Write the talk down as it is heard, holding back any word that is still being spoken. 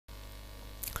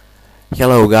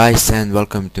Hello guys and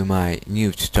welcome to my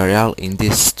new tutorial. In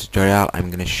this tutorial I'm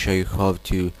gonna show you how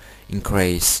to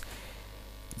increase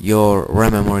your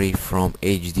RAM memory from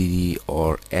HDD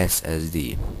or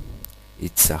SSD.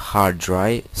 It's a hard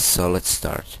drive, so let's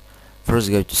start.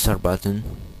 First go to start button,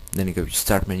 then you go to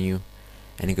start menu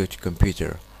and you go to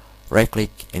computer. Right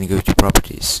click and you go to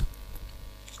properties.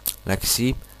 Like you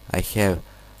see, I have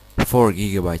 4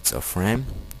 gigabytes of RAM.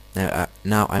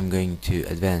 Now I'm going to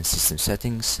advanced system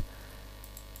settings.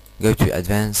 Go to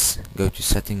advanced, go to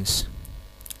settings,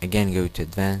 again go to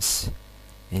advanced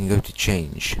and go to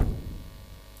change.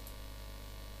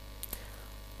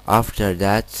 After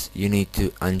that you need to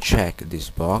uncheck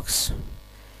this box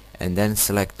and then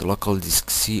select local disk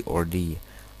C or D.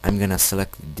 I'm gonna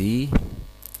select D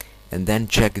and then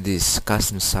check this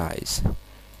custom size,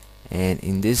 and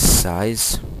in this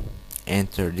size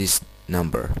enter this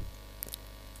number.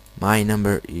 My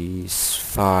number is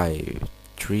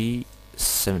 5374.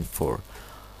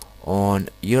 On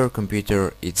your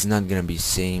computer it's not gonna be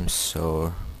same,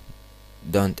 so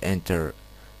don't enter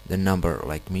the number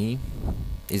like me,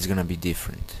 it's gonna be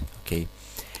different, okay?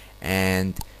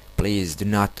 And please do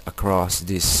not cross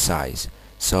this size,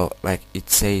 so like it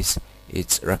says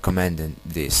it's recommended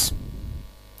this.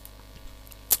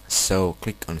 So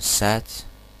click on set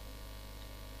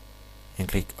and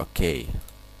click OK.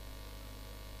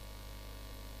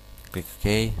 Click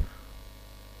OK.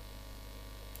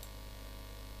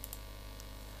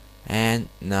 And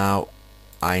now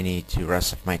I need to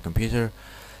restart my computer,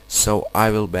 so I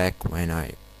will back when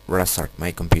I restart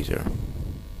my computer.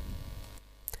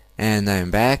 And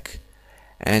I'm back,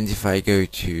 and if I go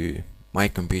to my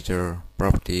computer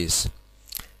properties,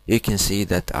 you can see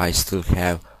that I still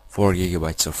have 4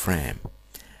 gigabytes of RAM.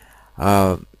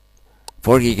 4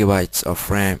 gigabytes of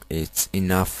RAM is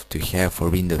enough to have for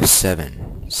Windows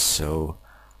 7, so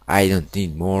I don't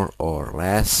need more or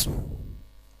less.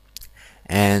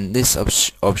 And this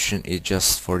option is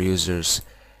just for users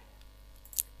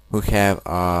who have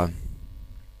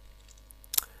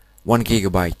 1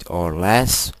 gigabyte or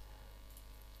less,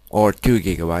 or 2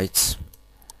 gigabytes.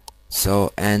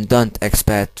 So, and don't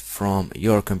expect from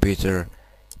your computer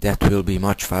that will be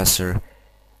much faster,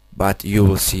 but you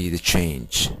will see the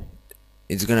change.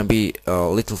 It's gonna be a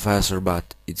little faster,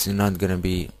 but it's not gonna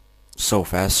be so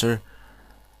faster.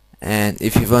 And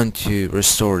if you want to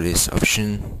restore this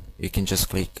option, you can just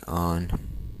click on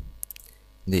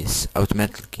this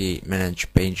automatically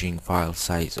manage paging file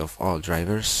size of all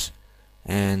drivers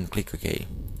and click OK.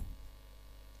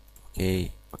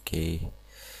 OK,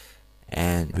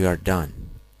 and we are done.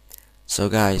 So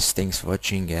guys, thanks for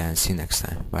watching and see you next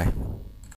time. Bye.